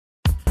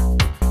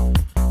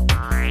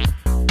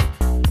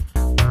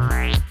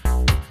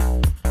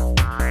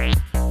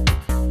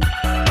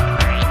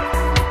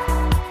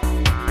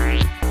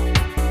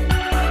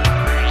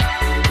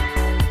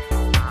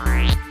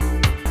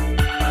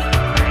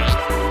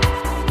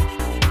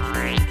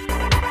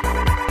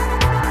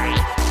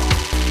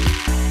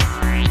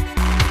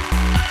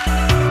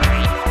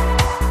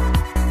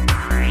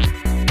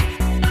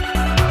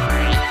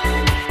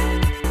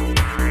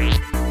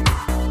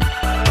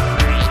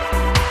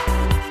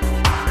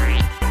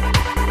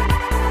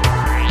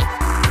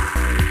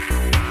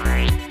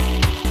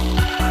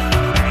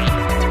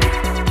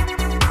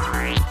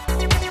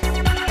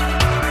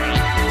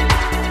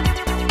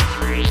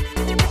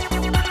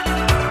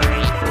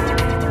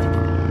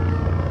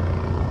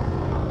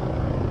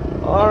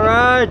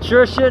right,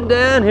 Trisha and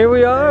Dan, here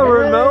we are.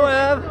 We're in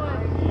Moab.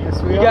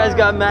 Yes, we You guys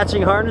got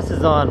matching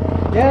harnesses on.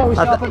 Yeah, we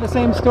shop at the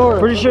same store.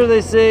 Pretty sure they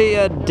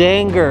say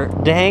danger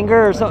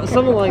or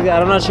something like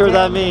that. I'm not sure what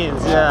that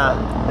means.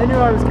 Yeah. They knew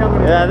I was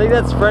coming in. Yeah, I think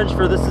that's French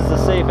for this is a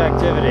safe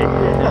activity.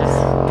 Yes.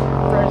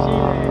 Fresh.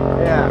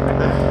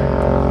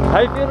 Yeah. How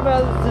you feeling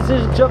about this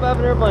decision to jump out of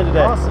an airplane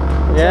today? Awesome.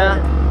 Yeah.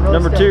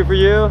 Number 2 for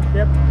you.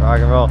 Yep. Rock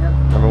and roll. Yep.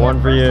 Number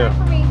 1 for you. First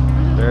time for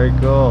me. Very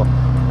cool.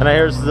 And I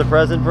hear this is a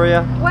present for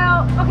you?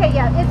 Well, okay,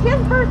 yeah, it's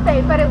his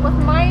birthday, but it was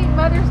my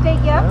Mother's Day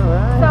gift. All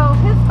right. So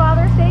his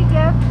Father's Day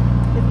gift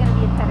is going to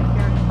be a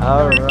pedicure.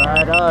 All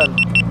right,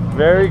 on.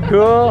 Very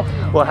cool.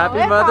 Well, happy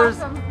that's Mother's,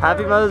 awesome.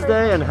 happy Mother's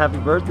Day, and happy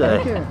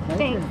birthday. Thank you.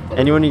 Thank you.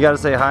 Anyone you got to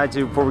say hi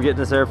to before we get in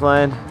this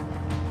airplane?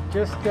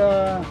 Just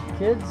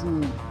kids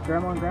and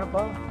grandma and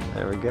grandpa.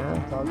 There we go.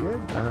 It's all good.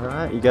 All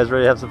right, you guys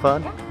ready to have some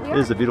fun? Yeah, we It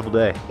is a beautiful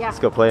day. Yeah. Let's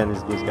go play in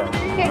these blue skies.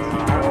 Okay.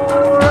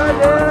 All right,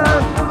 Dan.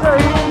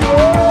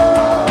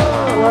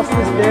 What's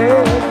this day?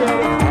 Okay.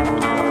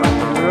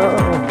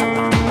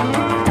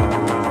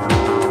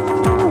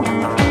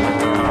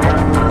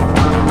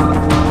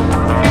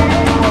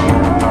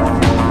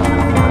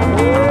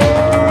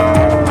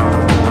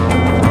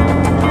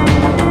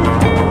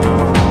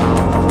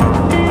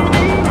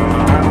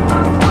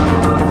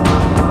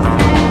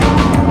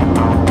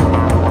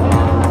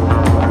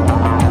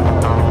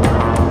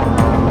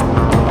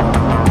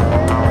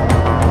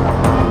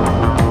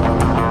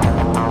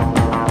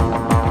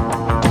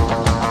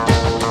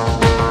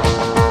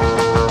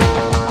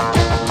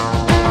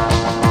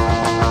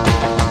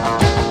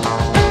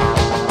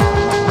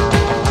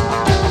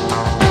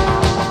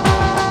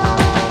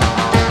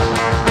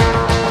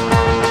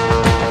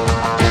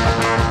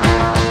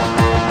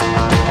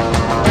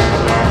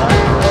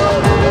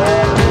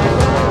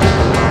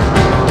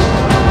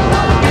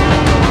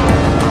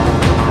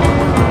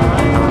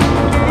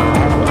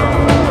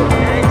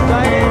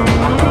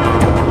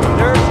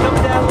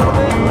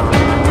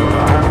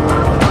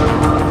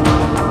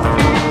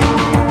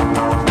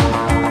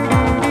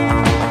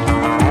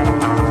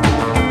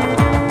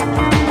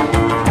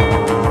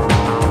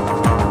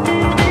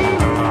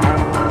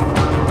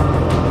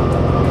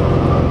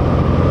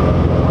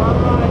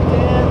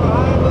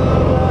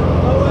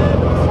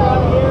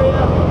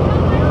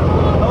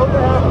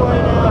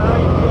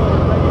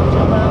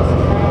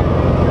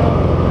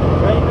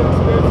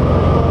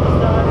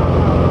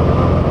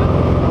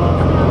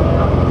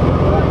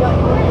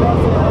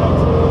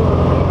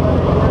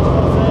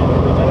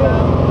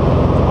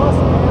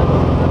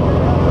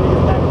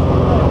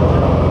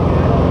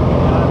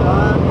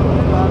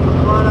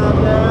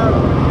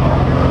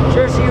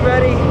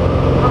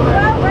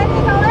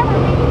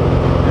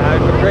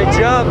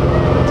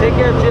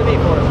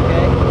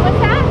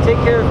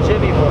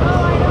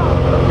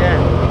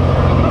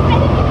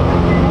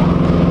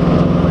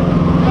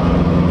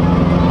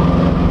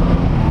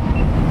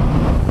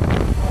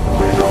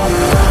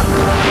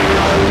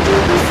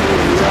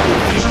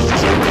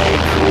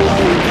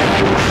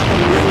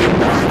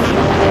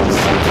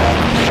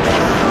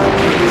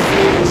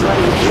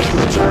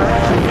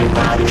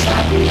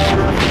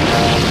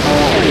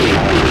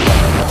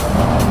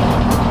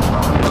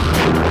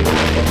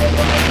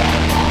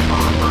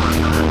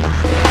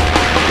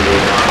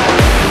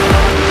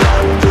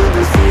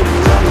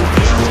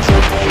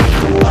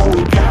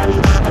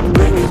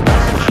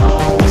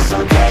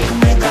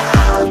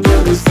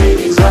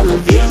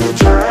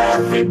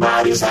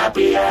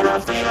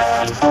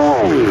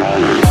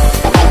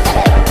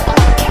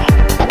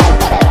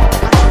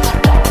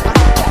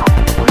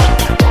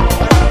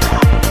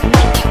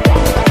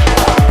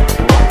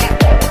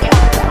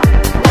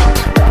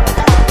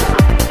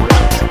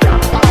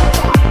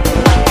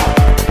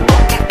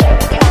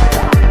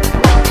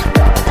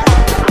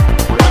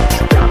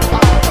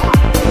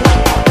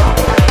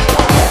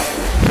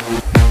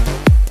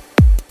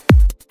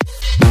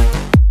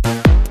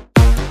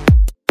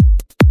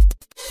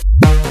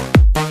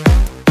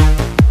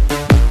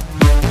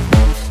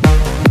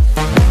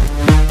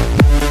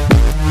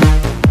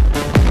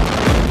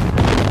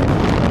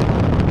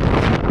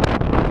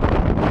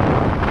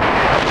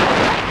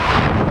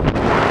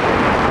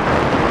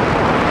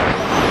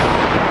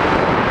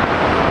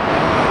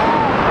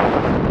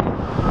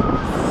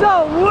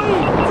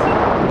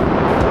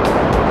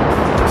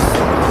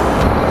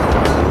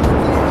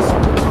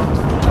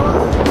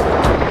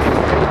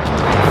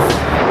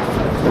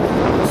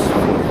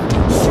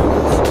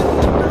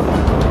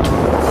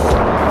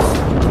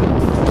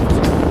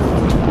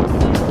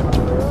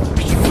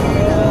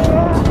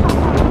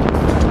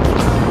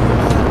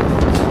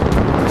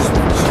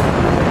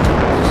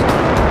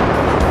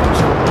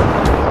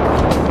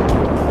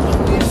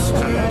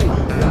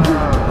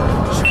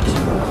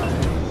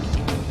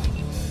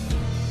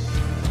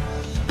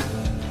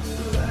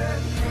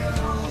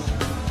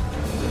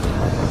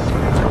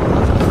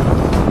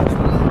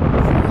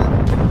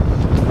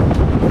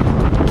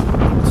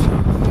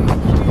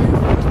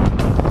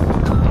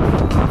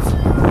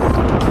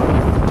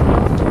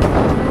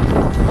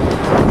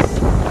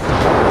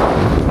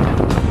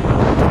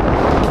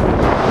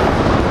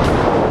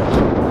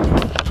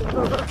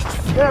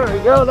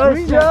 you go. Nice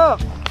Sweet.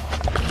 jump.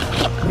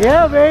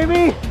 Yeah,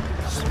 baby.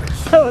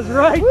 That was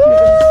right.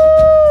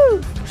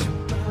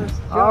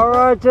 All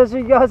right, Jesse,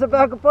 you guys are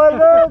back up on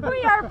it.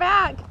 We are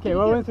back. Okay,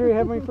 what went through your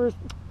head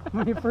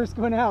when you first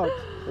went out?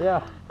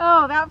 Yeah.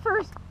 Oh, that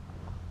first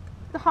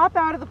hop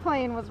out of the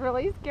plane was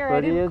really scary.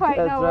 Pretty I didn't quite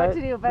intense, know right? what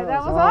to do, but That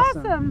that was was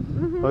awesome. awesome.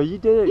 Mhm. Well, you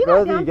did it. You Both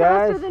got of down you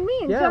guys. faster than me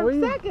and Yeah, jumped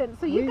we- second,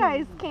 so you we-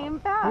 guys came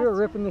fast. You were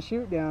ripping the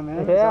chute down, man.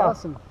 It Yeah. was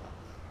awesome.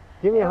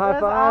 Give me a It high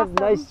was five. awesome.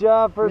 Nice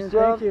job, first Yeah,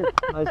 jump. thank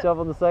you. Nice job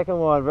on the second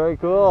one. Very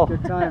cool.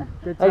 Good time.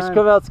 Good time. Thanks for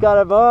coming out,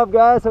 Skydive Moab,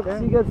 guys. Hope to Okay.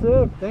 see you again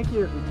soon. Thank you.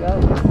 You got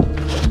it.